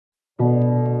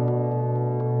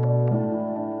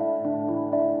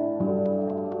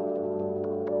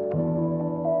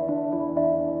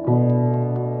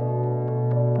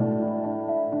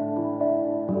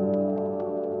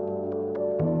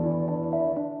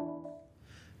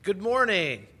Good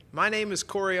morning. My name is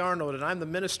Corey Arnold, and I'm the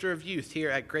Minister of Youth here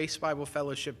at Grace Bible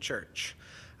Fellowship Church.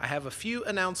 I have a few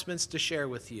announcements to share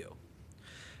with you.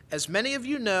 As many of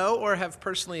you know or have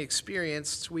personally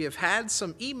experienced, we have had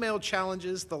some email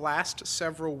challenges the last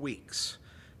several weeks.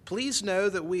 Please know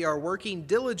that we are working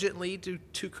diligently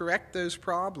to correct those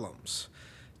problems.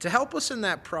 To help us in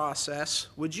that process,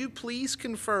 would you please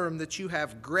confirm that you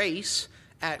have grace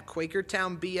at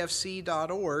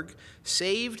quakertownbfc.org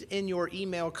saved in your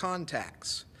email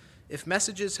contacts. If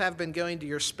messages have been going to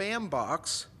your spam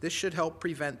box, this should help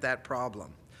prevent that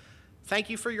problem. Thank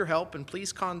you for your help, and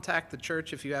please contact the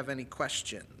church if you have any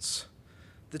questions.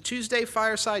 The Tuesday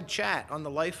Fireside Chat on the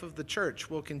life of the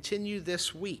church will continue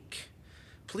this week.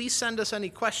 Please send us any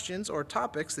questions or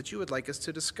topics that you would like us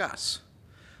to discuss.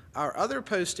 Our other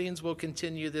postings will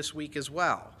continue this week as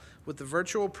well, with the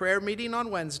virtual prayer meeting on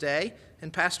Wednesday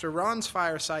and Pastor Ron's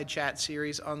Fireside Chat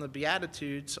series on the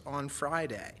Beatitudes on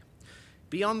Friday.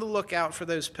 Be on the lookout for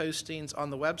those postings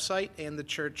on the website and the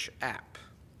Church.app.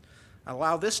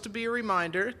 Allow this to be a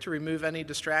reminder to remove any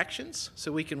distractions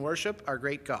so we can worship our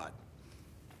great God.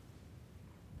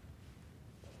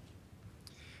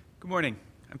 Good morning.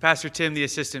 I'm Pastor Tim, the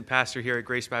assistant pastor here at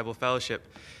Grace Bible Fellowship.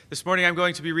 This morning I'm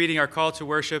going to be reading our call to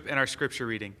worship and our scripture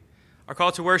reading. Our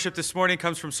call to worship this morning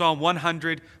comes from Psalm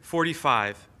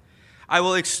 145. I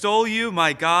will extol you,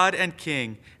 my God and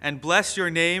King, and bless your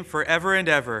name forever and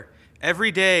ever.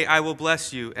 Every day I will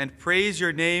bless you and praise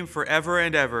your name forever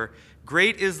and ever.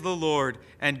 Great is the Lord,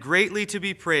 and greatly to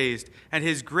be praised, and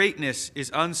his greatness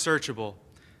is unsearchable.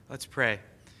 Let's pray.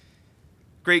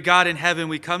 Great God in heaven,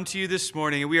 we come to you this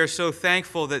morning, and we are so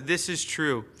thankful that this is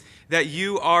true, that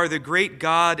you are the great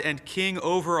God and King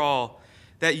over all,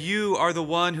 that you are the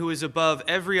one who is above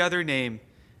every other name,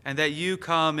 and that you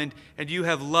come and you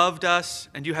have loved us,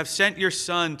 and you have sent your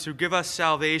Son to give us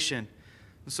salvation.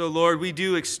 And so, Lord, we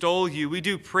do extol you. We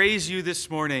do praise you this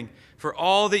morning for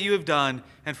all that you have done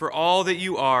and for all that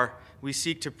you are. We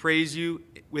seek to praise you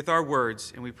with our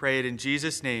words, and we pray it in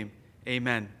Jesus' name.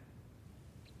 Amen.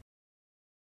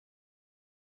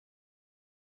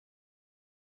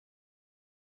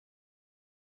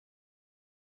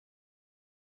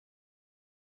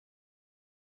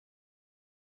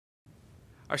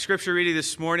 Our scripture reading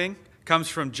this morning comes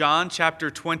from John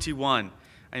chapter 21.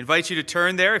 I invite you to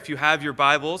turn there if you have your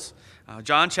Bibles.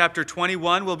 John chapter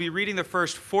 21, we'll be reading the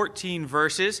first 14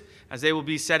 verses as they will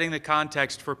be setting the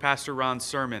context for Pastor Ron's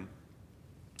sermon.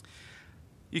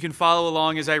 You can follow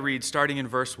along as I read, starting in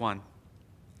verse 1.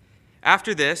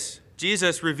 After this,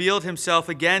 Jesus revealed himself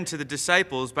again to the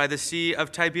disciples by the Sea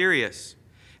of Tiberias,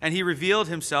 and he revealed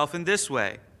himself in this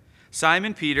way.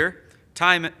 Simon Peter,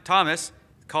 Thomas,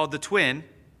 called the twin,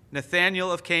 Nathanael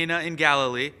of Cana in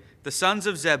Galilee, the sons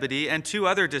of Zebedee, and two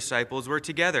other disciples were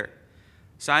together.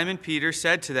 Simon Peter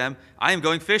said to them, I am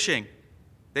going fishing.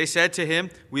 They said to him,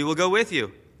 we will go with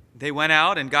you. They went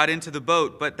out and got into the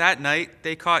boat, but that night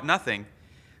they caught nothing.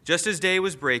 Just as day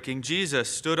was breaking, Jesus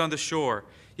stood on the shore,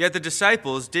 yet the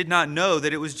disciples did not know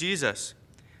that it was Jesus.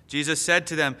 Jesus said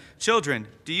to them, Children,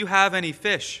 do you have any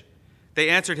fish? They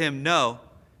answered him, No.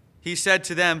 He said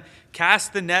to them,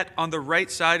 Cast the net on the right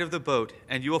side of the boat,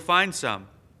 and you will find some.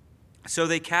 So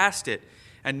they cast it,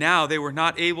 and now they were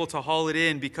not able to haul it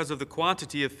in because of the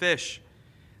quantity of fish.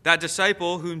 That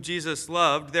disciple whom Jesus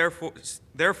loved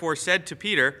therefore said to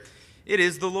Peter, It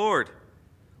is the Lord.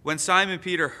 When Simon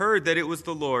Peter heard that it was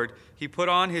the Lord, he put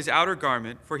on his outer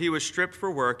garment, for he was stripped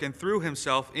for work, and threw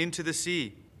himself into the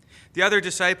sea. The other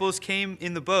disciples came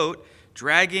in the boat,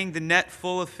 dragging the net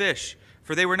full of fish,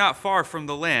 for they were not far from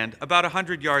the land, about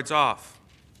 100 yards off.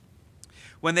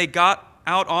 When they got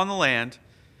out on the land,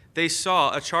 they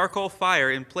saw a charcoal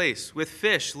fire in place, with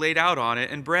fish laid out on it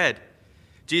and bread.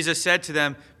 Jesus said to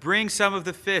them, Bring some of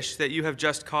the fish that you have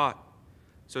just caught.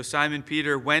 So Simon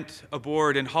Peter went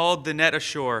aboard and hauled the net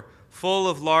ashore, full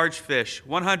of large fish,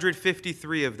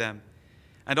 153 of them.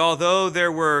 And although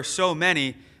there were so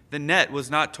many, the net was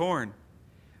not torn.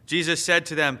 Jesus said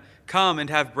to them, Come and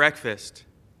have breakfast.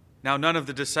 Now none of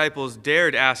the disciples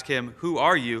dared ask him, Who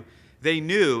are you? They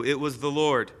knew it was the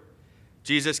Lord.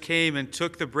 Jesus came and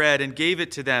took the bread and gave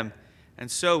it to them, and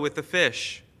so with the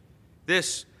fish.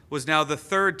 This was now the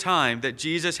third time that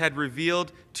Jesus had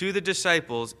revealed to the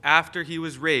disciples after he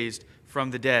was raised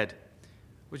from the dead.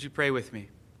 Would you pray with me?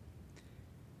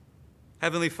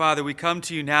 Heavenly Father, we come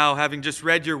to you now having just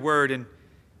read your word, and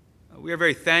we are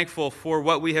very thankful for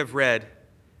what we have read,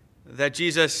 that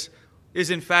Jesus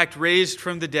is in fact raised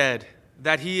from the dead,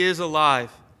 that he is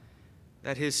alive,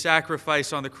 that his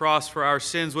sacrifice on the cross for our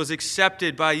sins was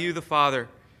accepted by you, the Father,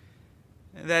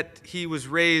 and that he was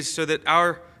raised so that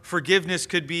our forgiveness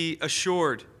could be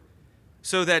assured,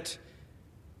 so that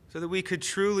we could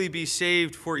truly be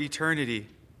saved for eternity.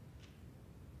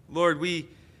 Lord, we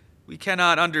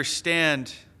cannot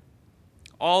understand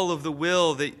all of the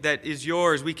will that is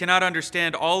yours. We cannot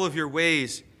understand all of your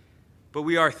ways, but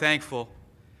we are thankful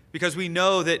because we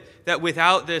know that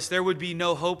without this, there would be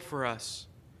no hope for us.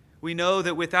 We know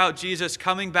that without Jesus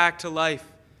coming back to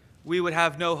life, we would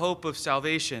have no hope of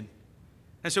salvation.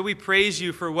 And so we praise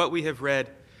you for what we have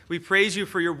read. We praise you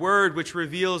for your word, which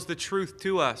reveals the truth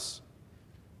to us.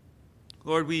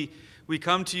 Lord, we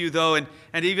come to you, though, and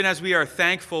even as we are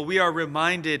thankful, we are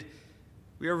reminded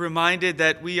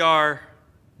that we are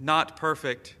not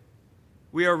perfect.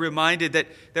 We are reminded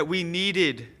that we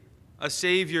needed a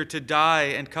Savior to die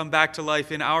and come back to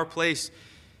life in our place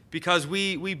because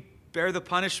we bear the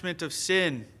punishment of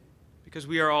sin, because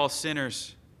we are all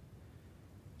sinners.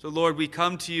 So, Lord, we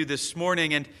come to you this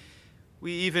morning, and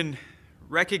we even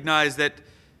recognize that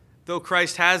though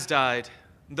Christ has died,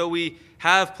 though we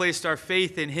have placed our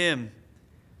faith in him,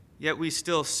 yet we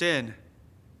still sin,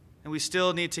 and we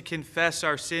still need to confess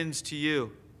our sins to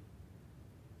you.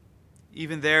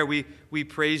 Even there, we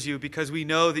praise you because we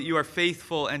know that you are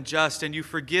faithful and just, and you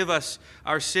forgive us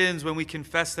our sins when we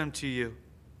confess them to you.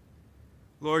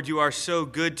 Lord, you are so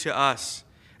good to us,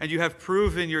 and you have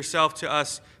proven yourself to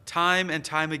us time and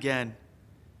time again.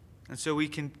 And so we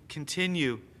can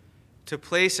continue to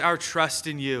place our trust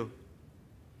in you.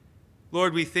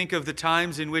 Lord, we think of the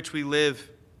times in which we live.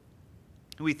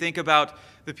 We think about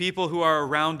the people who are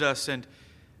around us and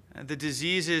the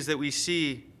diseases that we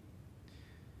see.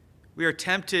 We are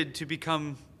tempted to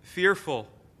become fearful.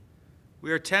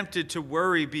 We are tempted to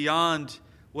worry beyond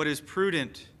what is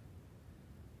prudent.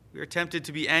 We are tempted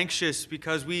to be anxious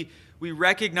because we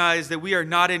recognize that we are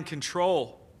not in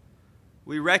control.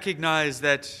 We recognize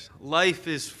that life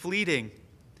is fleeting,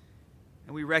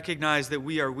 and we recognize that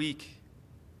we are weak.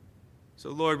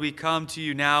 So, Lord, we come to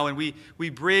you now, and we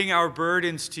bring our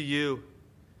burdens to you.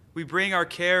 We bring our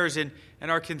cares and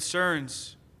our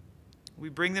concerns. We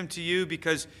bring them to you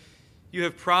because you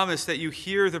have promised that you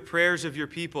hear the prayers of your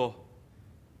people.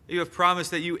 You have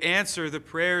promised that you answer the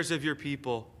prayers of your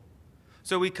people.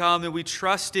 So we come and we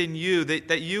trust in you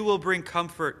that you will bring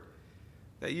comfort,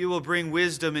 that you will bring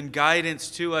wisdom and guidance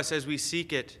to us as we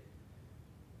seek it.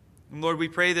 And Lord, we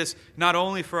pray this not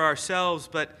only for ourselves,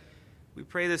 but we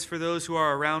pray this for those who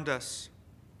are around us.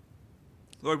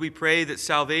 Lord, we pray that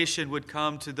salvation would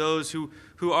come to those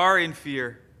who are in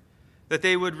fear, that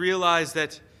they would realize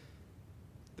that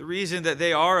the reason that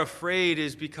they are afraid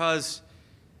is because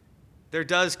there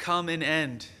does come an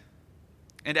end.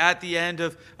 And at the end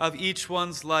of each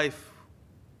one's life,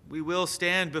 we will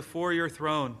stand before your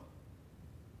throne.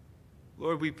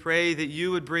 Lord, we pray that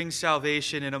you would bring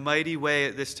salvation in a mighty way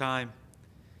at this time.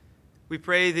 We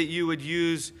pray that you would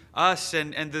use us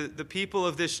and the people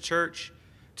of this church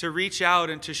to reach out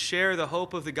and to share the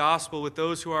hope of the gospel with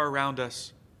those who are around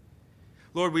us.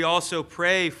 Lord, we also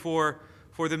pray for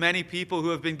the many people who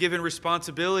have been given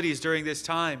responsibilities during this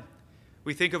time.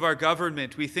 We think of our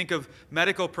government. We think of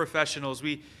medical professionals.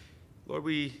 Lord,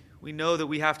 we know that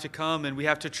we have to come and we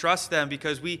have to trust them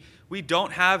because we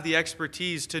don't have the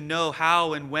expertise to know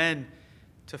how and when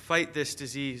to fight this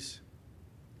disease.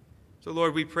 So,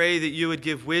 Lord, we pray that you would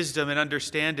give wisdom and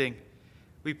understanding.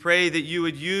 We pray that you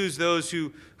would use those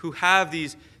who have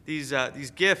these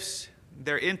gifts,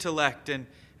 their intellect and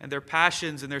their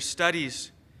passions and their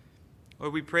studies.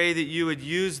 Lord, we pray that you would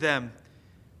use them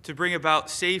to bring about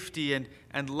safety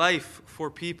and life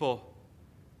for people.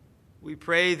 We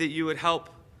pray that you would help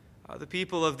the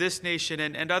people of this nation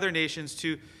and other nations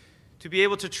to be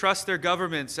able to trust their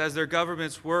governments as their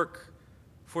governments work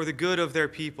for the good of their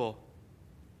people.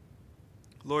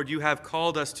 Lord, you have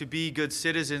called us to be good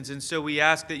citizens, and so we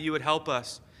ask that you would help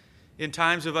us in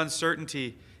times of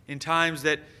uncertainty, in times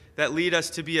that lead us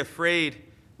to be afraid.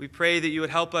 We pray that you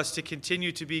would help us to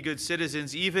continue to be good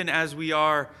citizens even as we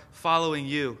are following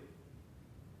you.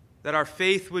 That our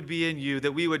faith would be in you,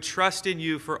 that we would trust in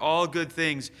you for all good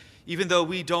things, even though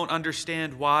we don't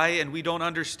understand why and we don't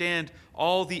understand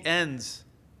all the ends.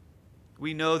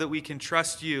 We know that we can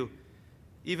trust you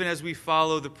even as we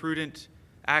follow the prudent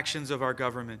actions of our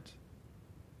government.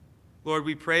 Lord,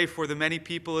 we pray for the many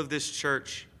people of this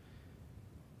church.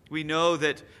 We know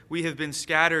that we have been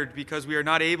scattered because we are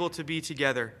not able to be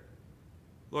together.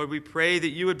 Lord, we pray that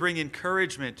you would bring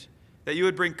encouragement, that you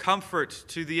would bring comfort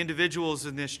to the individuals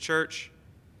in this church.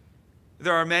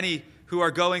 There are many who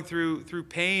are going through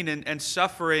pain and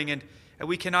suffering, and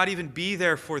we cannot even be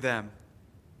there for them,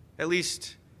 at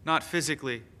least not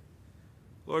physically.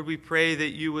 Lord, we pray that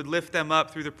you would lift them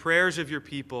up through the prayers of your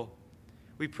people.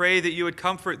 We pray that you would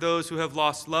comfort those who have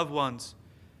lost loved ones,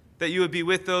 that you would be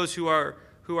with those who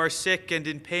are sick and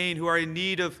in pain, who are in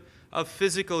need of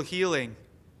physical healing.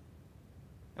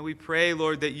 And we pray,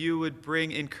 Lord, that you would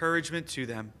bring encouragement to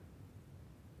them.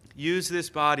 Use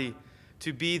this body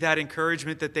to be that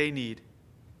encouragement that they need.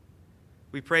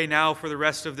 We pray now for the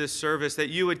rest of this service that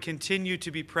you would continue to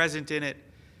be present in it.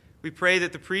 We pray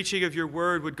that the preaching of your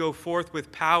word would go forth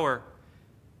with power.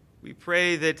 We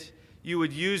pray that you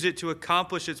would use it to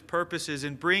accomplish its purposes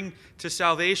and bring to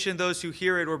salvation those who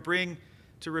hear it, or bring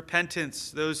to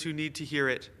repentance those who need to hear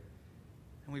it.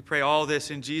 And we pray all this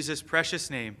in Jesus'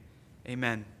 precious name.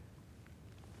 Amen.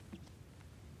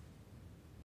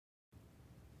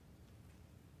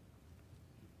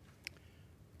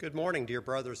 Good morning, dear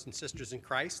brothers and sisters in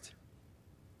Christ.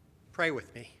 Pray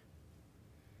with me.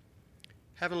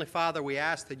 Heavenly Father, we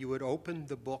ask that you would open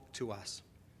the book to us.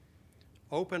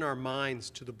 Open our minds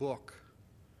to the book.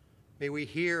 May we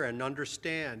hear and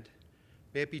understand.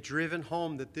 May it be driven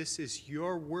home that this is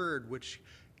your word, which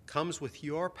comes with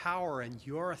your power and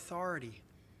your authority.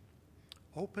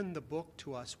 Open the book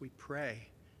to us, we pray,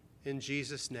 in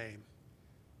Jesus' name.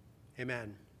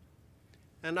 Amen.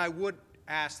 And I would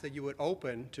ask that you would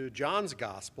open to John's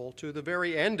gospel to the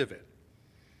very end of it.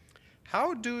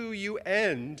 How do you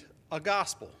end a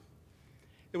gospel?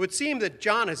 It would seem that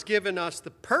John has given us the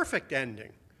perfect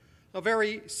ending, a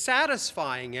very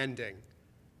satisfying ending,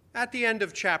 at the end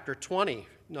of chapter 20.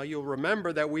 Now, you'll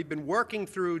remember that we've been working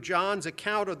through John's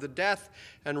account of the death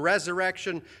and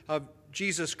resurrection of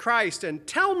Jesus Christ, and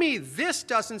tell me this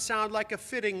doesn't sound like a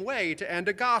fitting way to end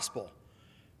a gospel.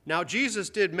 Now, Jesus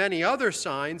did many other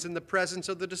signs in the presence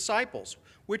of the disciples,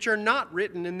 which are not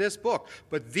written in this book,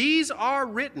 but these are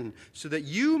written so that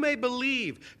you may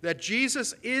believe that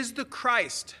Jesus is the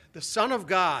Christ, the Son of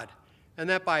God, and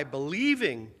that by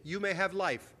believing you may have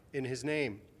life in his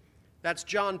name. That's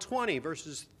John 20,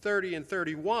 verses 30 and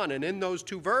 31, and in those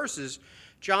two verses,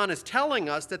 John is telling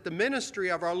us that the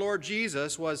ministry of our Lord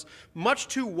Jesus was much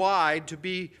too wide to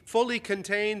be fully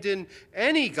contained in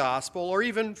any gospel or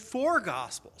even 4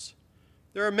 gospels.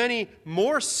 There are many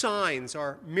more signs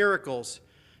or miracles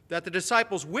that the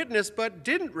disciples witnessed but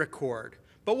didn't record.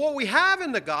 But what we have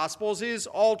in the gospels is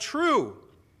all true.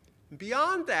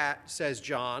 Beyond that, says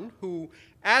John, who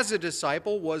as a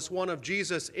disciple was one of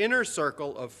Jesus' inner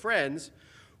circle of friends,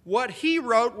 what he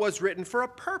wrote was written for a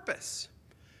purpose,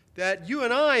 that you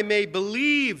and I may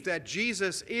believe that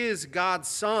Jesus is God's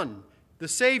Son, the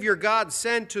Savior God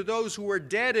sent to those who were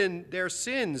dead in their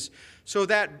sins, so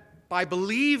that by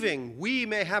believing we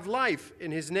may have life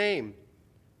in his name.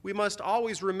 We must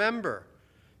always remember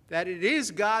that it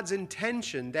is God's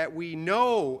intention that we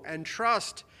know and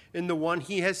trust in the one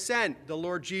he has sent, the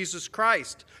Lord Jesus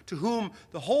Christ, to whom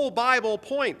the whole Bible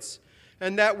points,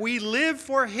 and that we live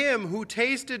for him who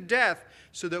tasted death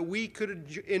so that we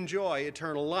could enjoy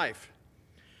eternal life.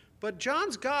 But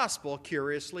John's gospel,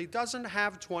 curiously, doesn't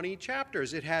have 20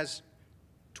 chapters. It has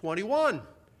 21.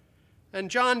 And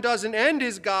John doesn't end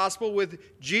his gospel with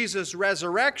Jesus'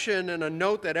 resurrection and a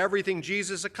note that everything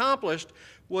Jesus accomplished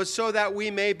was so that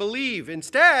we may believe.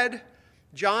 Instead,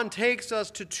 John takes us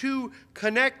to 2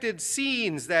 connected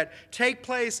scenes that take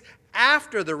place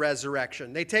after the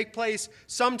resurrection. They take place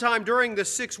sometime during the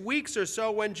 6 weeks or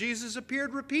so when Jesus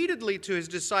appeared repeatedly to his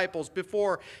disciples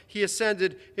before he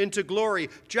ascended into glory.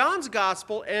 John's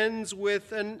gospel ends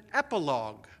with an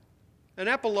epilogue. An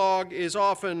epilogue is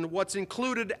often what's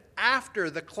included after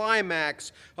the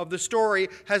climax of the story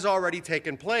has already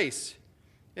taken place.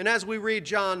 And as we read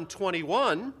John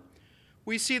 21,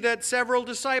 we see that several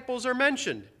disciples are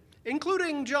mentioned,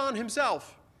 including John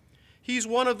himself. He's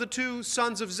one of the 2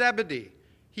 sons of Zebedee.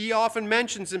 He often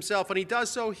mentions himself, and he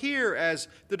does so here as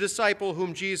the disciple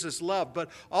whom Jesus loved. But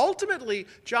ultimately,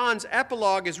 John's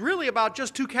epilogue is really about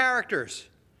just 2 characters.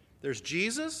 There's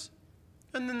Jesus,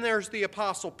 and then there's the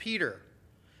Apostle Peter.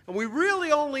 And we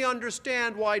really only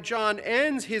understand why John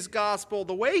ends his gospel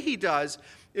the way he does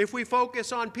if we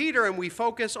focus on Peter and we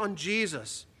focus on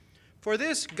Jesus. For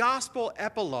this gospel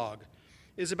epilogue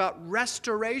is about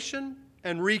restoration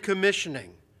and recommissioning.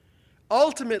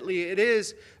 Ultimately, it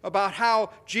is about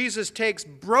how Jesus takes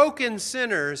broken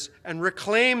sinners and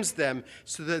reclaims them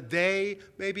so that they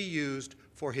may be used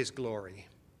for his glory.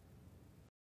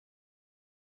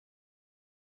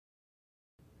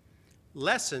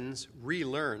 Lessons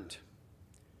relearned.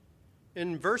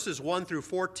 In verses 1 through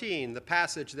 14, the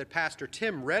passage that Pastor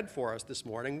Tim read for us this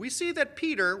morning, we see that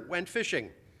Peter went fishing.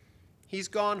 He's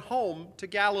gone home to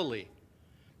Galilee.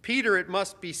 Peter, it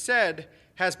must be said,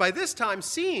 has by this time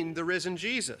seen the risen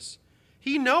Jesus.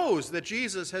 He knows that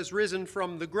Jesus has risen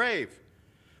from the grave.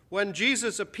 When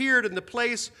Jesus appeared in the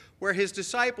place where his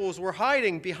disciples were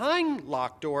hiding behind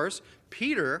locked doors,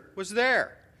 Peter was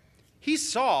there. He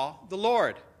saw the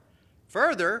Lord.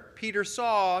 Further, Peter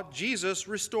saw Jesus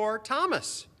restore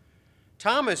Thomas.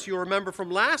 Thomas, you remember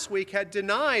from last week, had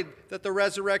denied that the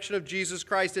resurrection of Jesus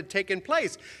Christ had taken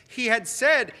place. He had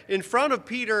said in front of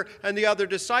Peter and the other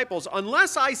disciples,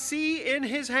 "Unless I see in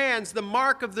his hands the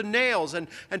mark of the nails, and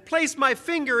place my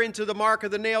finger into the mark of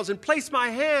the nails, and place my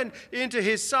hand into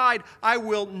his side, I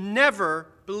will never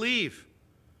believe."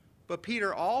 But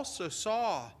Peter also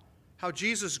saw how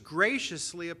Jesus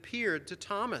graciously appeared to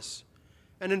Thomas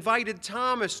and invited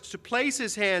Thomas to place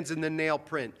his hands in the nail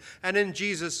print and in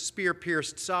Jesus'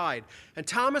 spear-pierced side. And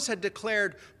Thomas had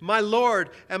declared, "My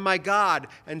Lord and my God,"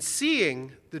 and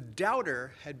seeing, the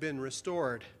doubter had been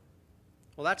restored.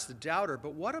 Well, that's the doubter,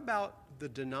 but what about the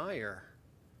denier?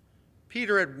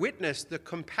 Peter had witnessed the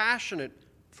compassionate,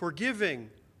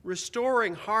 forgiving,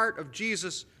 restoring heart of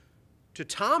Jesus to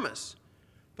Thomas,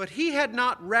 but he had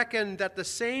not reckoned that the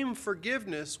same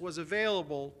forgiveness was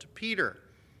available to Peter.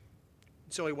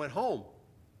 So he went home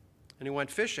and he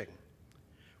went fishing.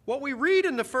 What we read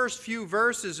in the first few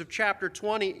verses of chapter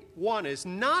 21 is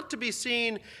not to be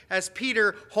seen as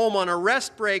Peter home on a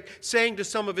rest break saying to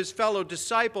some of his fellow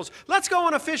disciples, "Let's go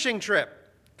on a fishing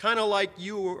trip." Kind of like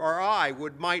you or I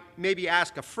might maybe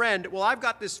ask a friend, "Well, I've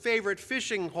got this favorite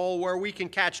fishing hole where we can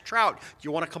catch trout. Do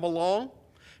you want to come along?"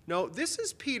 No, this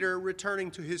is Peter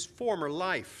returning to his former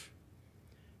life.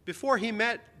 Before he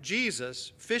met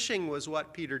Jesus, fishing was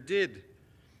what Peter did.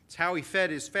 It's how he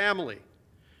fed his family.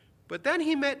 But then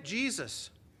he met Jesus,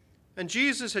 and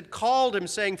Jesus had called him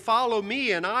saying, "Follow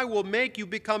me, and I will make you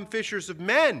become fishers of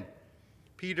men."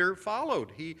 Peter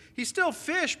followed. He still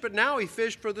fished, but now he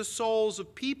fished for the souls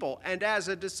of people and as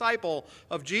a disciple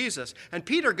of Jesus. And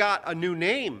Peter got a new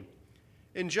name.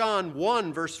 In John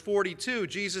 1, verse 42,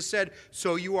 Jesus said,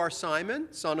 "So you are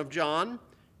Simon, son of John.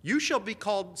 You shall be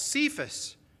called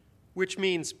Cephas," which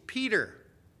means Peter.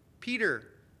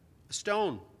 Peter, a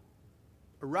stone.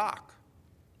 A rock.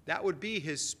 That would be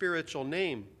his spiritual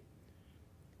name.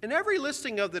 In every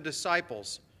listing of the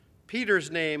disciples, Peter's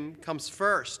name comes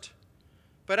first.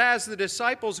 But as the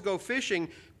disciples go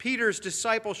fishing, Peter's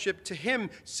discipleship to him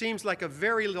seems like a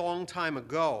very long time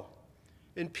ago.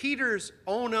 In Peter's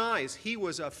own eyes, he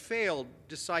was a failed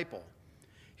disciple.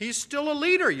 He's still a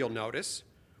leader, you'll notice.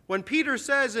 When Peter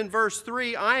says in verse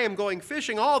 3, "I am going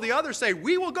fishing," all the others say,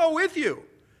 "We will go with you."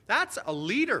 That's a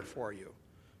leader for you.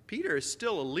 Peter is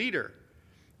still a leader.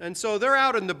 And so they're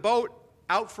out in the boat,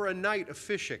 out for a night of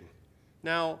fishing.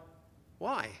 Now,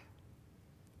 why?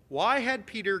 Why had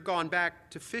Peter gone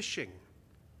back to fishing?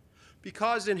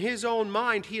 Because in his own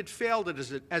mind he had failed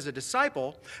as a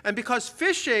disciple, and because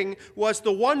fishing was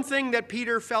the one thing that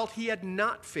Peter felt he had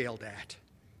not failed at.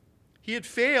 He had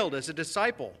failed as a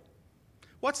disciple.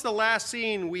 What's the last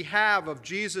scene we have of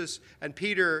Jesus and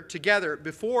Peter together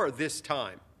before this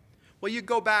time? Well, you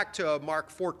go back to Mark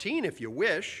 14 if you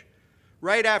wish.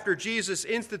 Right after Jesus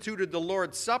instituted the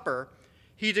Lord's Supper,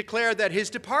 he declared that his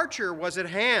departure was at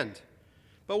hand.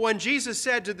 But when Jesus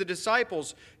said to the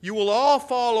disciples, "You will all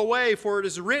fall away, for it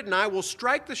is written, I will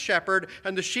strike the shepherd,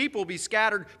 and the sheep will be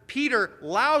scattered," Peter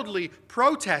loudly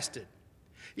protested,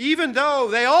 "Even though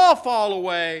they all fall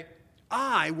away,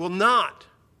 I will not."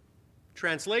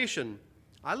 Translation,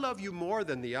 "I love you more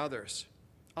than the others.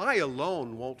 I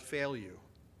alone won't fail you."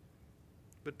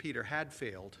 But Peter had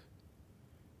failed.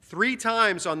 3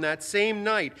 times on that same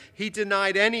night, he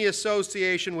denied any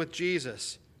association with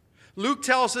Jesus. Luke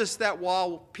tells us that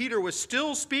while Peter was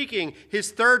still speaking his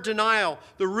third denial,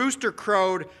 the rooster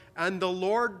crowed, and the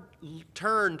Lord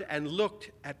turned and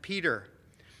looked at Peter.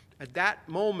 At that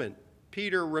moment,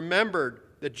 Peter remembered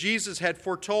that Jesus had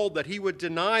foretold that he would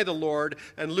deny the Lord,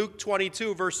 and Luke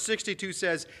 22, verse 62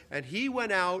 says, "And he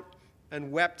went out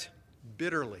and wept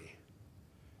bitterly."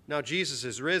 Now Jesus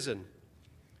is risen,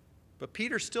 but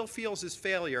Peter still feels his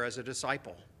failure as a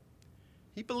disciple.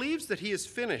 He believes that he is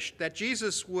finished, that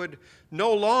Jesus would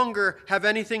no longer have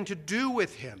anything to do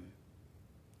with him.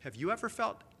 Have you ever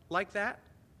felt like that?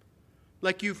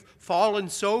 Like you've fallen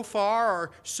so far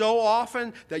or so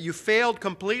often that you failed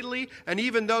completely, and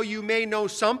even though you may know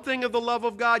something of the love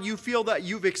of God, you feel that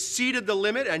you've exceeded the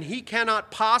limit and he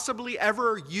cannot possibly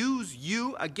ever use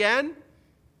you again?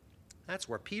 That's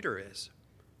where Peter is.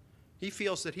 He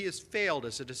feels that he has failed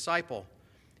as a disciple,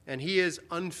 and he is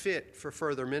unfit for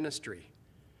further ministry.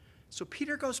 So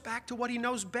Peter goes back to what he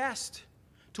knows best,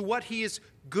 to what he is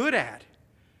good at.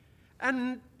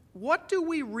 And what do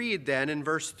we read then in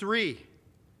verse 3?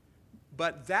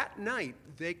 "But that night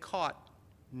they caught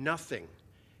nothing."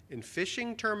 In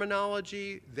fishing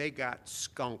terminology, they got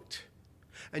skunked.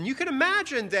 And you can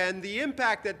imagine then the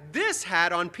impact that this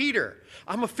had on Peter.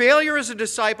 I'm a failure as a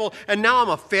disciple, and now I'm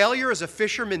a failure as a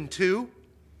fisherman too.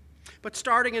 But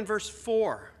starting in verse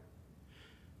 4,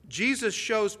 Jesus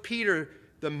shows Peter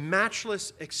the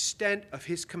matchless extent of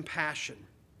his compassion.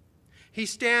 He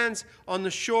stands on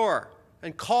the shore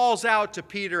and calls out to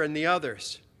Peter and the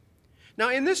others. Now,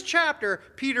 in this chapter,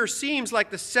 Peter seems like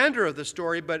the center of the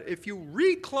story, but if you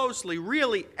read closely,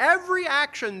 really every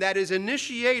action that is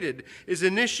initiated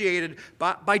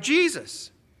by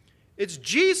Jesus. It's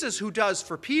Jesus who does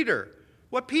for Peter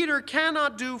what Peter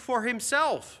cannot do for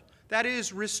himself. That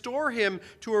is, restore him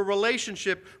to a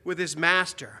relationship with his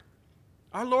master.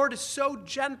 Our Lord is so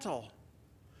gentle.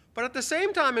 But at the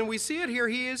same time, and we see it here,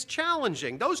 he is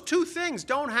challenging. Those two things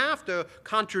don't have to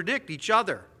contradict each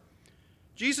other.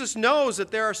 Jesus knows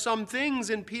that there are some things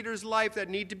in Peter's life that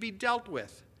need to be dealt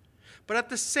with. But at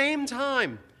the same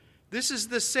time, this is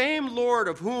the same Lord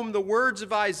of whom the words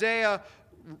of Isaiah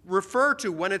refer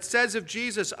to when it says of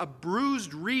Jesus, a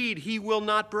bruised reed he will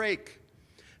not break,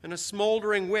 and a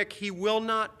smoldering wick he will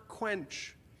not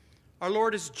quench. Our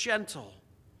Lord is gentle.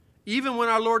 Even when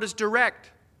our Lord is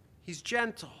direct, he's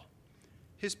gentle.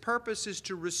 His purpose is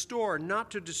to restore,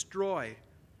 not to destroy.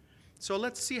 So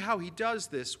let's see how he does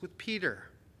this with Peter.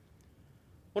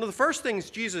 One of the first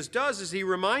things Jesus does is he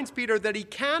reminds Peter that he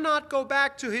cannot go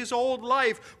back to his old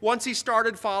life once he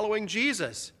started following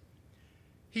Jesus.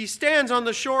 He stands on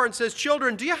the shore and says,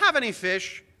 "Children, do you have any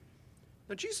fish?"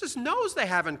 Now, Jesus knows they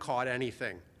haven't caught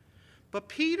anything. But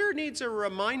Peter needs a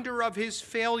reminder of his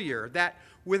failure, that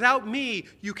without me,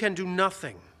 you can do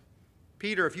nothing.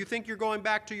 Peter, if you think you're going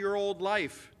back to your old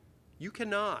life, you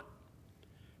cannot.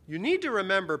 You need to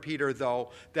remember, Peter,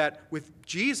 though, that with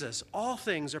Jesus, all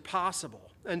things are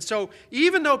possible. And so,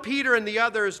 even though Peter and the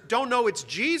others don't know it's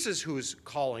Jesus who's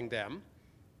calling them,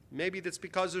 maybe that's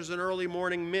because there's an early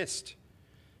morning mist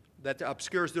that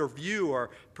obscures their view,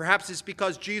 or perhaps it's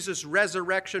because Jesus'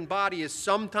 resurrection body is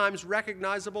sometimes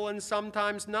recognizable and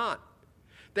sometimes not.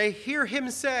 They hear him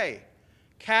say,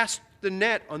 "Cast the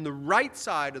net on the right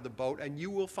side of the boat and you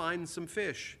will find some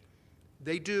fish."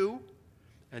 They do,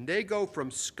 and they go from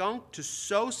skunk to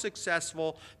so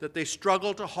successful that they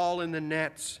struggle to haul in the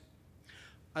nets.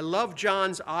 I love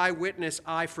John's eyewitness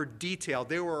eye for detail.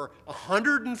 There were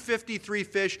 153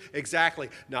 fish, exactly.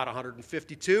 Not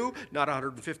 152, not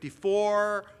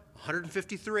 154,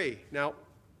 153. Now,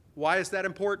 why is that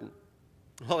important?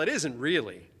 Well, it isn't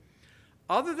really.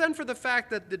 Other than for the fact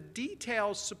that the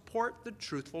details support the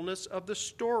truthfulness of the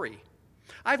story.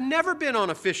 I've never been on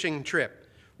a fishing trip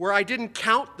where I didn't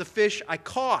count the fish I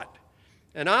caught.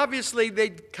 And obviously,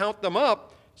 they'd count them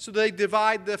up, so they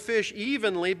divide the fish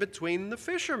evenly between the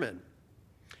fishermen.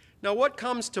 Now, what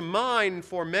comes to mind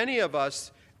for many of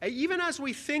us, even as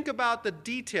we think about the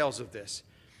details of this,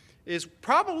 is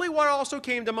probably what also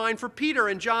came to mind for Peter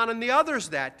and John and the others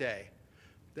that day,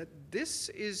 that this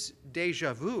is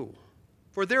déjà vu.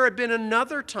 For there had been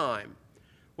another time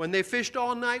when they fished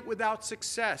all night without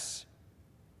success.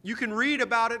 You can read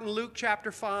about it in Luke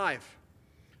chapter 5.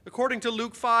 According to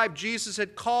Luke 5, Jesus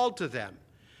had called to them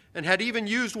and had even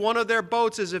used one of their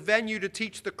boats as a venue to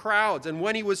teach the crowds. And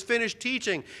when he was finished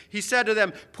teaching, he said to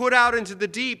them, "Put out into the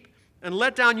deep and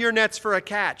let down your nets for a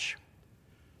catch."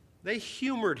 They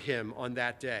humored him on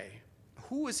that day.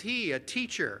 Who was he, a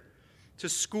teacher, to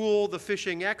school the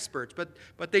fishing experts?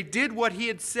 But they did what he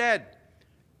had said.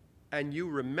 And you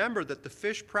remember that the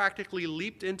fish practically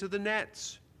leaped into the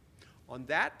nets. On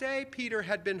that day, Peter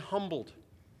had been humbled.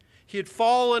 He had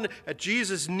fallen at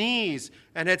Jesus' knees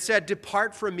and had said,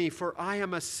 "Depart from me, for I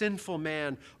am a sinful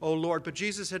man, O Lord." But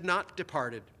Jesus had not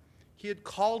departed. He had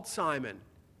called Simon.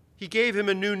 He gave him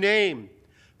a new name,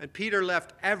 and Peter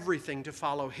left everything to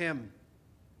follow him.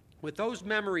 With those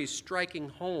memories striking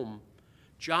home,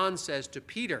 John says to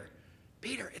Peter,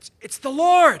 "Peter, it's the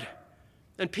Lord."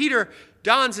 And Peter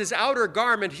dons his outer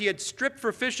garment he had stripped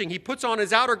for fishing. He puts on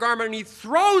his outer garment and he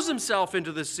throws himself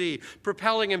into the sea,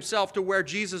 propelling himself to where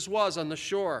Jesus was on the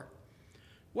shore.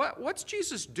 What's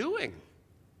Jesus doing?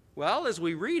 Well, as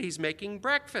we read, he's making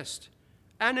breakfast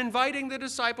and inviting the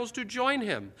disciples to join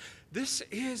him. This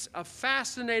is a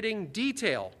fascinating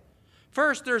detail.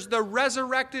 First, there's the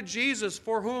resurrected Jesus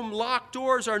for whom locked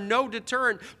doors are no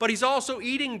deterrent, but he's also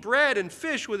eating bread and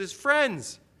fish with his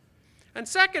friends. And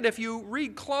second, if you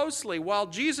read closely, while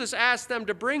Jesus asked them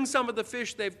to bring some of the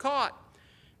fish they've caught,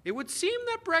 it would seem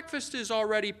that breakfast is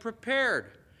already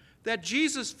prepared, that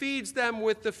Jesus feeds them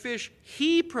with the fish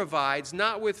he provides,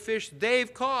 not with fish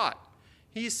they've caught.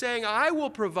 He's saying, "I will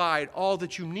provide all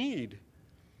that you need."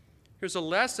 Here's a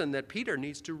lesson that Peter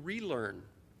needs to relearn.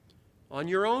 On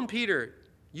your own, Peter,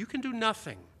 you can do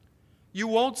nothing. You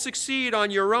won't succeed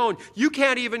on your own. You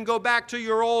can't even go back to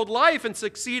your old life and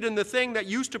succeed in the thing that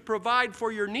used to provide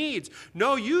for your needs.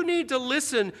 No, you need to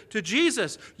listen to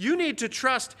Jesus. You need to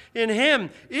trust in him.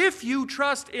 If you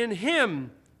trust in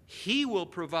him, he will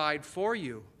provide for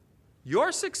you.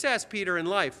 Your success, Peter, in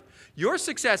life, your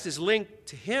success is linked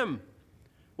to him.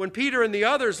 When Peter and the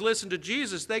others listen to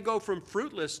Jesus, they go from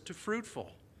fruitless to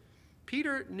fruitful.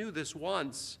 Peter knew this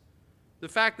once. The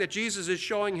fact that Jesus is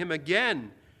showing him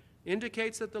again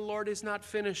indicates that the Lord is not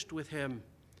finished with him.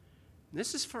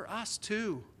 This is for us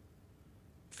too.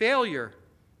 Failure,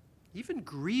 even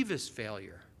grievous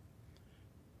failure,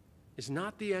 is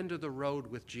not the end of the road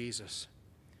with Jesus.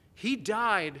 He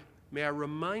died, may I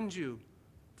remind you,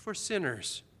 for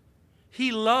sinners.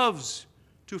 He loves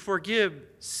to forgive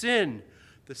sin.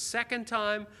 The second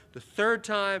time, the third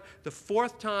time, the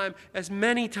fourth time, as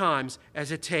many times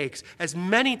as it takes, as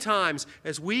many times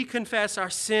as we confess our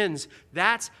sins.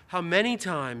 That's how many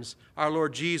times our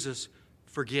Lord Jesus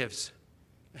forgives.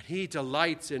 And he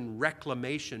delights in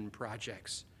reclamation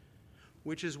projects,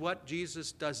 which is what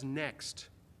Jesus does next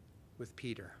with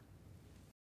Peter.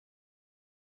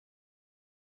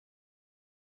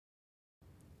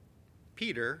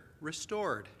 Peter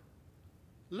restored.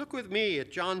 Look with me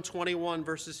at John 21,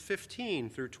 verses 15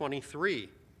 through 23.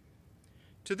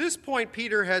 To this point,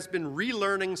 Peter has been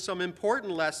relearning some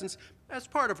important lessons as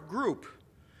part of a group.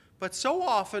 But so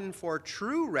often for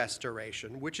true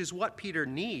restoration, which is what Peter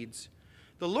needs,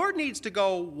 the Lord needs to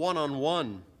go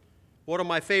one-on-one. One of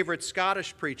my favorite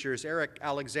Scottish preachers, Eric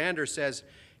Alexander, says,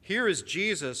 "Here is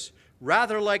Jesus,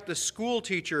 rather like the school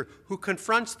teacher who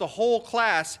confronts the whole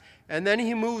class, and then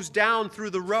he moves down through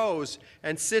the rows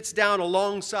and sits down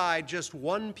alongside just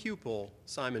one pupil,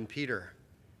 Simon Peter."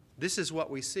 This is what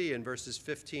we see in verses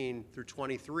 15 through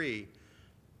 23.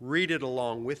 Read it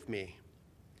along with me.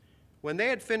 When they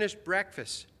had finished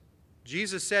breakfast,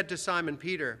 Jesus said to Simon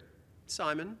Peter,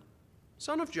 "Simon,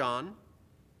 son of John,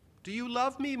 do you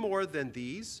love me more than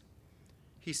these?"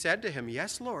 He said to him,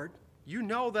 "Yes, Lord, you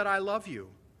know that I love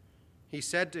you." He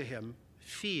said to him,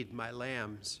 "Feed my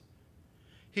lambs."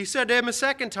 He said to him a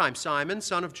second time, "Simon,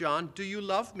 son of John, do you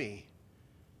love me?"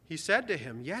 He said to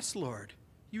him, "Yes, Lord,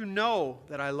 you know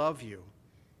that I love you."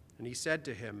 And he said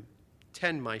to him,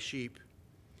 "Tend my sheep."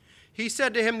 He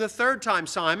said to him the third time,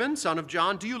 "Simon, son of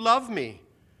John, do you love me?"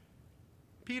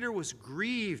 Peter was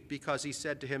grieved because he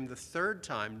said to him the third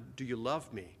time, "Do you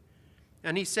love me?"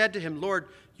 And he said to him, "Lord,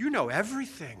 you know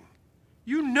everything.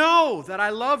 You know that I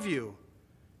love you."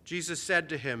 Jesus said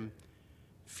to him,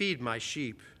 "Feed my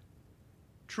sheep.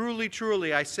 Truly,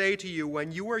 truly, I say to you,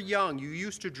 when you were young, you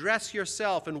used to dress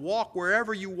yourself and walk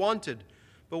wherever you wanted.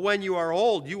 But when you are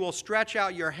old, you will stretch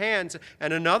out your hands,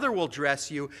 and another will dress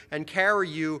you and carry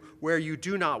you where you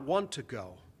do not want to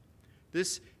go."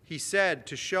 This he said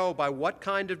to show by what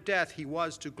kind of death he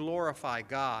was to glorify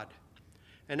God.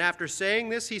 And after saying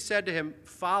this, he said to him,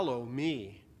 "Follow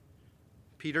me."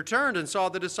 Peter turned and saw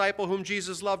the disciple whom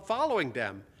Jesus loved following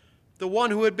them, the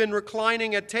one who had been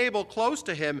reclining at table close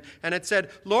to him and had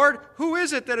said, "Lord, who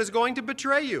is it that is going to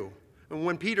betray you?" And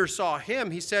when Peter saw him,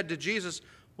 he said to Jesus,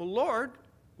 "Well, Lord,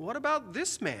 what about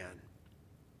this man?"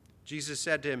 Jesus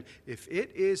said to him, "If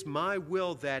it is my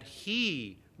will that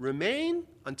he remain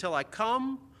until I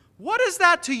come, what is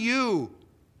that to you?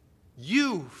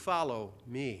 You follow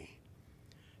me."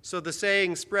 So the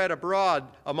saying spread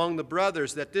abroad among the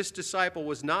brothers that this disciple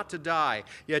was not to die.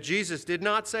 Yet Jesus did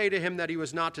not say to him that he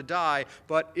was not to die,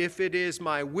 but "If it is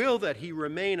my will that he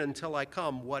remain until I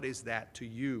come, what is that to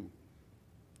you?"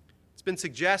 It's been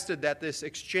suggested that this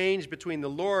exchange between the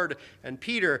Lord and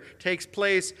Peter takes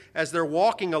place as they're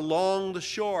walking along the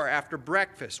shore after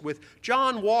breakfast, with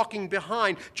John walking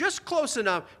behind, just close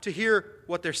enough to hear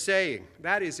what they're saying.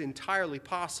 That is entirely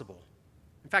possible.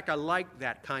 In fact, I like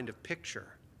that kind of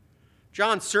picture.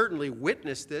 John certainly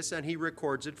witnessed this, and he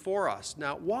records it for us.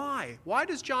 Now, why? Why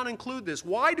does John include this?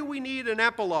 Why do we need an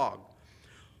epilogue?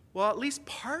 Well, at least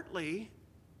partly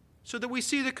so that we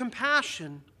see the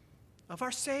compassion of our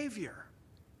Savior.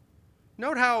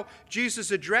 Note how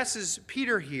Jesus addresses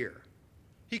Peter here.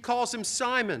 He calls him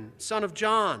Simon, son of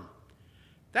John.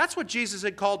 That's what Jesus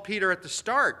had called Peter at the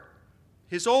start,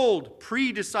 his old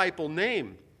pre-disciple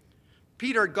name.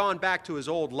 Peter had gone back to his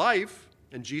old life,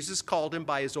 and Jesus called him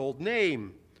by his old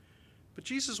name. But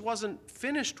Jesus wasn't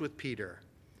finished with Peter.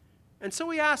 And so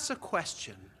he asks a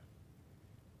question.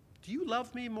 Do you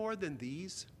love me more than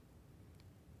these?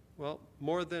 Well,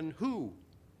 more than who?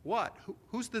 What?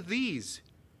 Who's the these?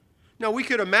 Now, we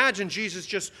could imagine Jesus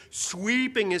just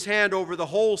sweeping his hand over the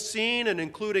whole scene and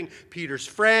including Peter's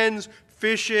friends,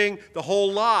 fishing, the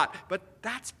whole lot. But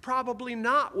that's probably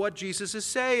not what Jesus is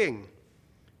saying.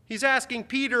 He's asking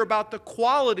Peter about the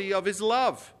quality of his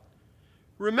love.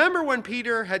 Remember when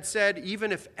Peter had said,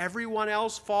 even if everyone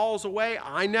else falls away,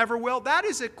 I never will? That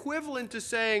is equivalent to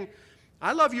saying,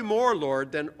 I love you more,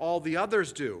 Lord, than all the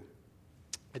others do.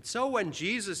 And so when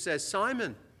Jesus says,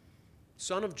 Simon,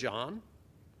 son of John,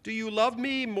 do you love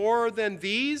me more than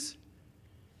these?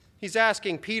 He's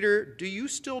asking Peter, do you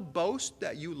still boast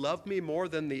that you love me more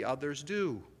than the others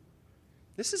do?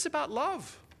 This is about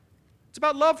love. It's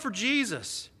about love for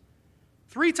Jesus.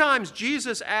 3 times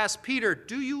Jesus asked Peter,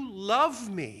 do you love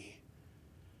me?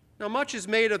 Now, much is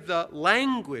made of the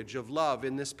language of love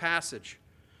in this passage.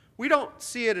 We don't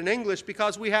see it in English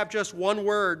because we have just one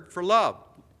word for love,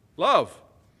 love.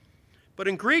 But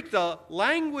in Greek, the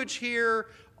language here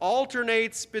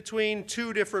alternates between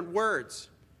 2 different words.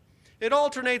 It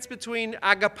alternates between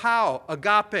agapao,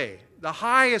 agape, the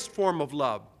highest form of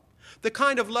love, the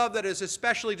kind of love that is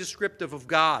especially descriptive of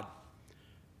God.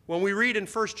 When we read in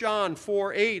 1 John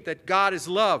 4:8 that God is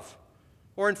love,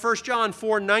 or in 1 John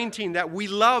 4:19 that we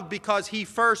love because he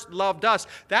first loved us,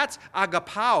 that's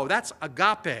agapao, that's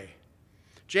agape.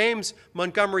 James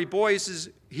Montgomery Boyce,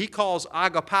 he calls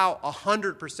agapao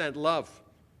 100% love.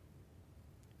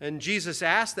 And Jesus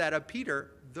asked that of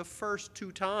Peter the first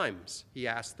 2 times. He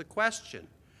asked the question,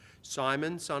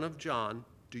 Simon, son of John,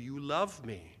 do you love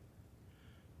me?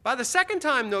 By the second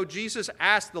time, though, Jesus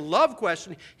asked the love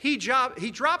question, he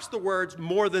drops the words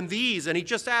more than these, and he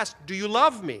just asks, do you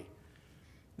love me?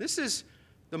 This is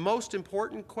the most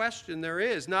important question there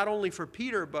is, not only for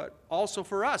Peter, but also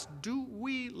for us. Do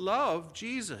we love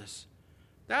Jesus?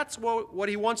 That's what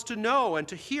he wants to know and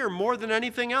to hear more than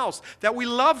anything else, that we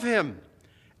love him.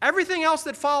 Everything else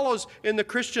that follows in the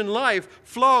Christian life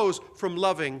flows from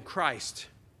loving Christ.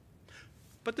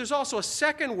 But there's also a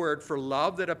second word for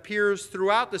love that appears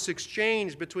throughout this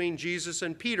exchange between Jesus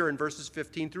and Peter in verses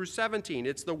 15 through 17.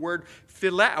 It's the word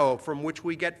phileo, from which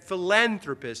we get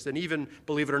philanthropist, and even,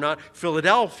 believe it or not,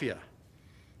 Philadelphia.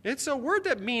 It's a word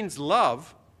that means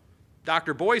love.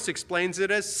 Dr. Boyce explains it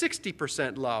as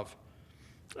 60% love.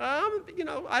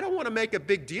 I don't want to make a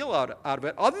big deal out of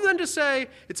it, other than to say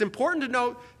it's important to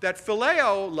note that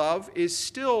phileo love is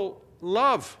still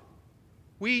love.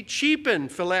 We cheapen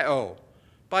phileo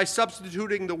by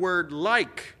substituting the word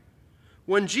like.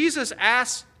 When Jesus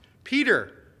asked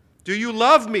Peter, do you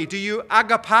love me? Do you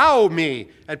agapao me?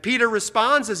 And Peter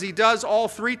responds, as he does all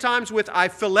 3 times, with I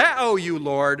phileo you,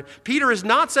 Lord. Peter is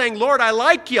not saying, Lord, I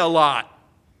like you a lot.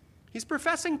 He's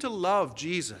professing to love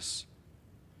Jesus.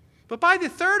 But by the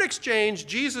third exchange,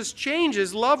 Jesus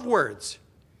changes love words.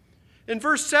 In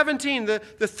verse 17, the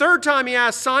third time he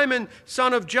asked Simon,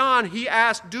 son of John, he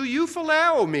asked, do you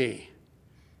phileo me?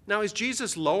 Now, is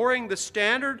Jesus lowering the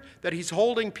standard that he's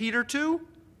holding Peter to?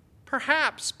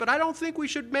 Perhaps, but I don't think we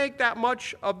should make that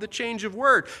much of the change of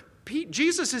word.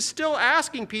 Jesus is still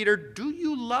asking Peter, do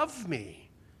you love me?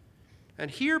 And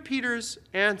hear Peter's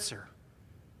answer.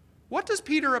 What does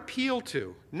Peter appeal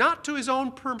to? Not to his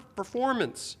own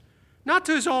performance, not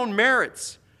to his own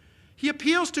merits. He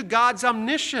appeals to God's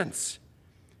omniscience.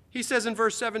 He says in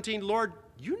verse 17, Lord,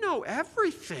 you know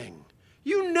everything.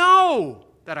 You know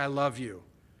that I love you.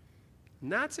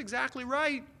 And that's exactly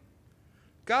right.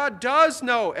 God does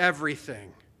know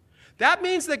everything. That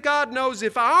means that God knows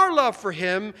if our love for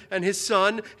him and his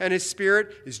Son and his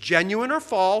Spirit is genuine or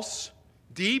false,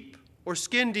 deep or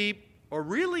skin deep, or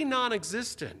really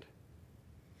non-existent.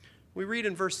 We read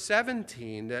in verse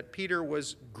 17 that Peter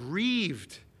was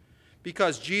grieved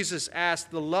because Jesus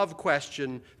asked the love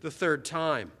question the third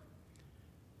time.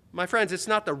 My friends, it's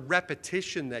not the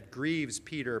repetition that grieves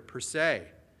Peter per se,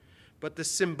 but the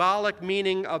symbolic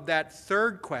meaning of that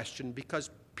third question, because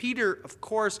Peter, of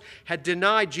course, had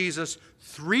denied Jesus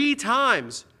 3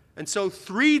 times. And so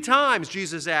 3 times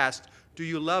Jesus asked, do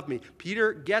you love me?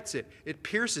 Peter gets it. It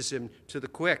pierces him to the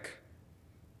quick.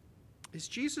 Is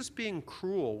Jesus being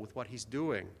cruel with what he's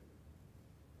doing?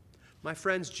 My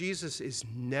friends, Jesus is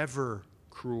never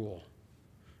cruel.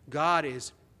 God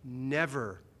is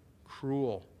never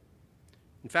cruel.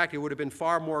 In fact, it would have been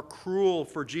far more cruel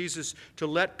for Jesus to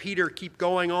let Peter keep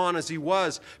going on as he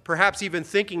was, perhaps even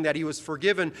thinking that he was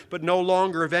forgiven, but no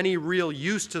longer of any real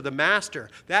use to the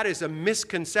master. That is a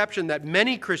misconception that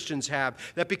many Christians have,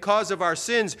 that because of our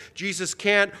sins, Jesus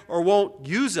can't or won't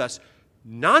use us.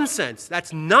 Nonsense.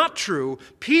 That's not true.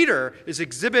 Peter is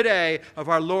exhibit A of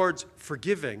our Lord's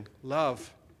forgiving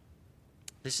love.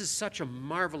 This is such a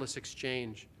marvelous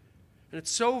exchange. And it's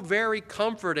so very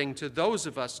comforting to those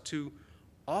of us, to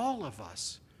all of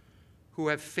us, who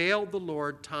have failed the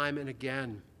Lord time and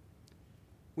again.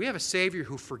 We have a Savior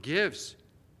who forgives.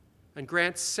 and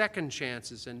grant second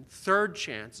chances and third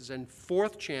chances and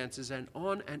fourth chances and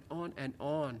on and on and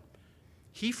on.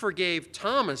 He forgave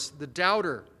Thomas, the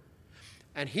doubter.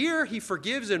 And here he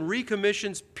forgives and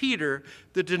recommissions Peter,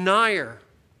 the denier.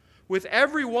 With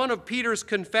every one of Peter's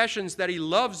confessions that he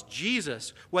loves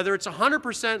Jesus, whether it's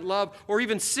 100% love or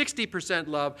even 60%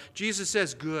 love, Jesus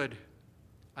says, "Good,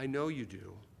 I know you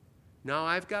do. Now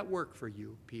I've got work for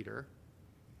you, Peter."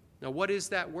 Now what is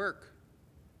that work?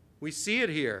 We see it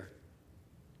here.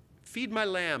 Feed my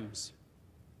lambs.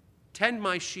 Tend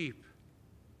my sheep.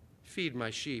 Feed my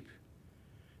sheep.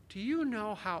 Do you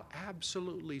know how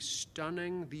absolutely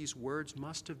stunning these words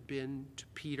must have been to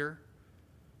Peter?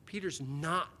 Peter's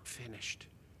not finished.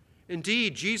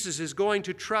 Indeed, Jesus is going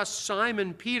to trust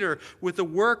Simon Peter with the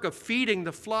work of feeding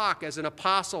the flock as an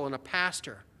apostle and a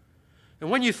pastor. And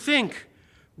when you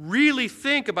really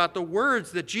think about the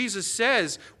words that Jesus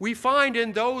says, we find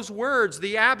in those words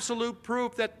the absolute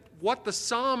proof that what the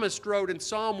psalmist wrote in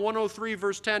Psalm 103,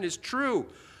 verse 10 is true.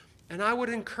 And I would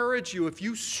encourage you, if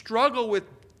you struggle with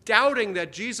doubting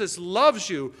that Jesus loves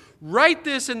you, write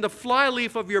this in the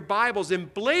flyleaf of your Bibles,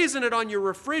 emblazon it on your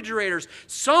refrigerators,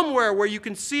 somewhere where you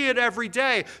can see it every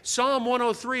day. Psalm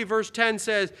 103, verse 10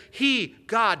 says, "He,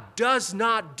 God, does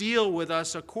not deal with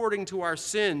us according to our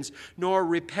sins, nor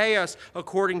repay us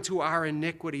according to our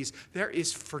iniquities." There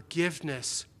is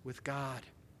forgiveness with God.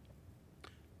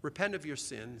 Repent of your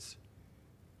sins.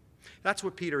 That's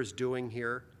what Peter is doing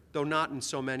here, though not in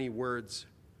so many words.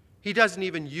 He doesn't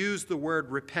even use the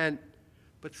word repent,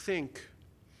 but think.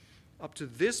 Up to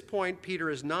this point, Peter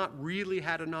has not really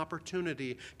had an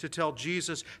opportunity to tell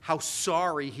Jesus how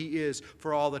sorry he is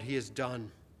for all that he has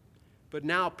done. But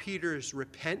now Peter's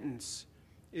repentance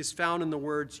is found in the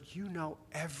words, "You know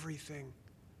everything.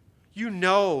 You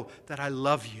know that I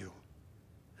love you."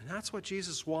 And that's what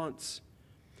Jesus wants.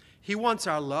 He wants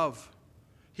our love.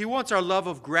 He wants our love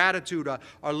of gratitude,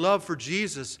 our love for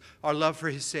Jesus, our love for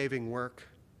his saving work.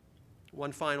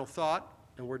 One final thought,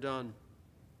 and we're done.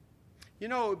 You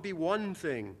know, it would be one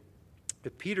thing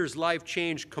if Peter's life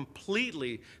changed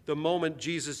completely the moment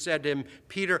Jesus said to him,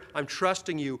 "Peter, I'm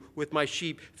trusting you with my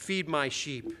sheep. Feed my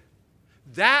sheep."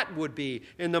 That would be,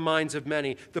 in the minds of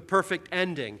many, the perfect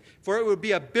ending, for it would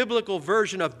be a biblical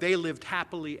version of "they lived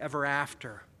happily ever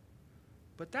after."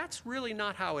 But that's really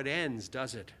not how it ends,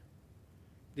 does it?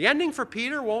 The ending for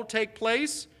Peter won't take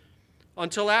place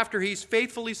until after he's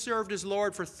faithfully served his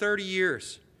Lord for 30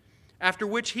 years, after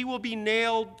which he will be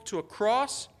nailed to a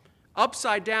cross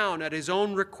upside down at his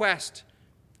own request,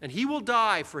 and he will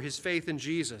die for his faith in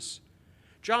Jesus.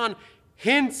 John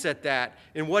hints at that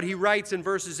in what he writes in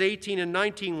verses 18 and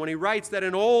 19 when he writes that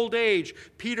in old age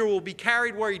Peter will be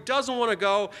carried where he doesn't want to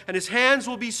go, and his hands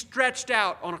will be stretched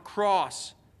out on a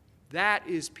cross. That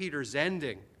is Peter's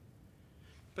ending.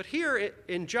 But here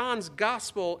in John's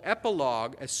gospel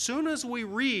epilogue, as soon as we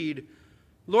read,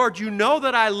 "Lord, you know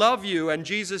that I love you," and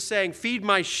Jesus saying, "Feed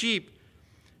my sheep,"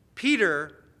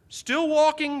 Peter, still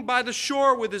walking by the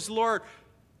shore with his Lord,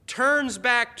 turns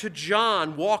back to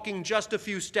John, walking just a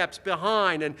few steps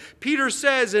behind. And Peter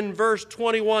says in verse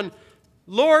 21,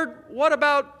 "Lord, what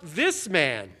about this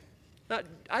man?" Now,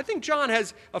 I think John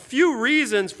has a few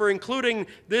reasons for including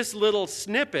this little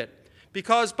snippet,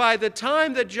 because by the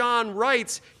time that John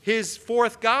writes his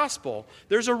fourth gospel,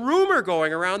 there's a rumor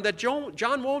going around that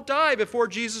John won't die before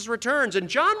Jesus returns. And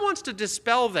John wants to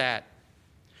dispel that.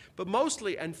 But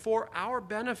mostly, and for our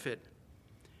benefit,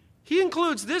 he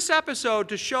includes this episode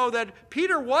to show that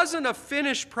Peter wasn't a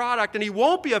finished product, and he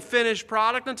won't be a finished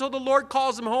product until the Lord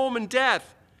calls him home in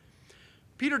death.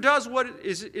 Peter does what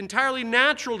is entirely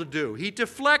natural to do. He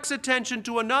deflects attention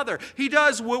to another. He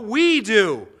does what we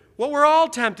do, what we're all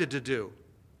tempted to do.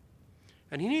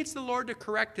 And he needs the Lord to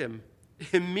correct him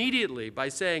immediately by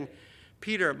saying,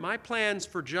 "Peter, my plans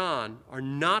for John are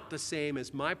not the same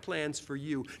as my plans for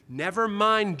you. Never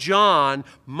mind John,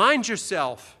 mind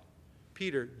yourself.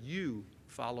 Peter, you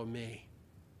follow me."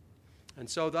 And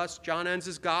so thus John ends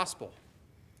his gospel.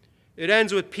 It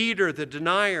ends with Peter, the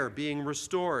denier, being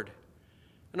restored.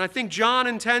 And I think John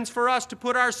intends for us to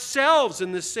put ourselves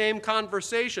in this same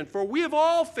conversation, for we have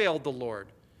all failed the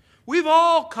Lord. We've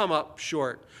all come up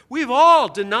short. We've all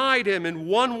denied him in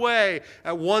one way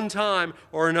at one time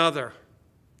or another.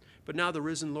 But now the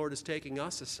risen Lord is taking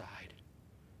us aside,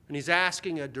 and he's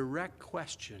asking a direct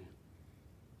question.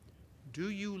 Do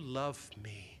you love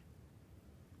me?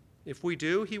 If we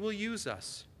do, he will use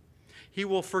us. He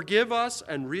will forgive us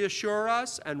and reassure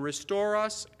us and restore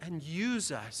us and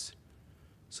use us.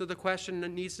 So the question that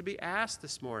needs to be asked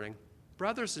this morning,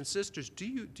 brothers and sisters, do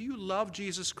you love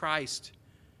Jesus Christ?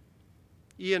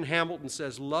 Ian Hamilton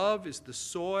says, love is the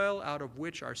soil out of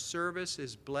which our service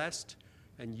is blessed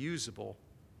and usable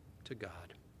to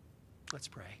God. Let's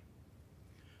pray.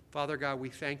 Father God, we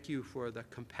thank you for the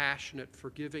compassionate,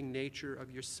 forgiving nature of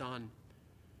your Son,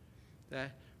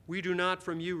 that we do not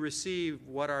from you receive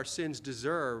what our sins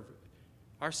deserve.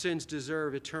 Our sins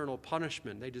deserve eternal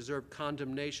punishment. They deserve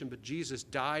condemnation, but Jesus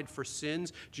died for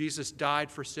sins. Jesus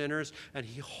died for sinners, and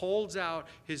he holds out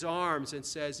his arms and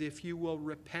says, if you will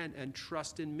repent and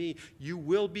trust in me, you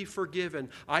will be forgiven.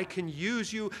 I can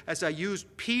use you as I used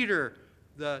Peter,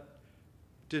 the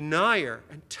denier,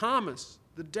 and Thomas,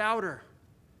 the doubter.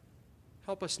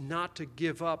 Help us not to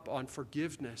give up on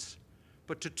forgiveness,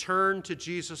 but to turn to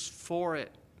Jesus for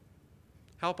it.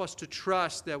 Help us to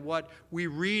trust that what we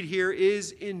read here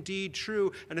is indeed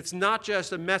true. And it's not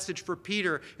just a message for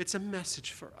Peter, it's a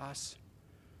message for us.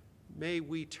 May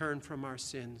we turn from our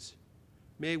sins.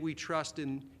 May we trust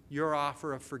in your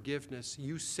offer of forgiveness.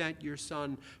 You sent your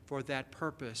Son for that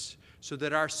purpose, so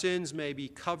that our sins may be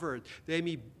covered. They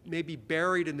may be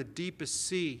buried in the deepest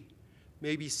sea,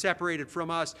 may be separated from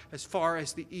us as far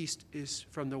as the east is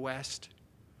from the west.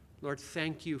 Lord,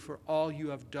 thank you for all you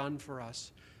have done for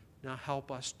us. Now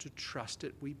help us to trust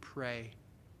it, we pray.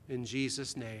 In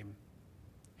Jesus' name,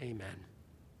 amen.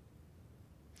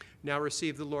 Now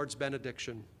receive the Lord's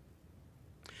benediction.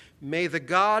 May the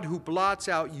God who blots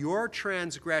out your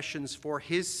transgressions for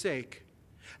his sake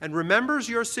and remembers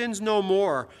your sins no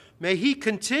more, may he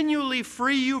continually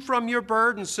free you from your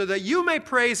burdens so that you may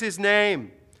praise his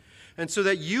name and so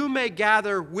that you may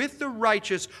gather with the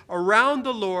righteous around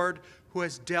the Lord who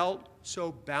has dealt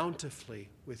so bountifully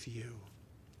with you.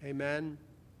 Amen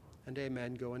and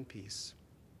amen. Go in peace.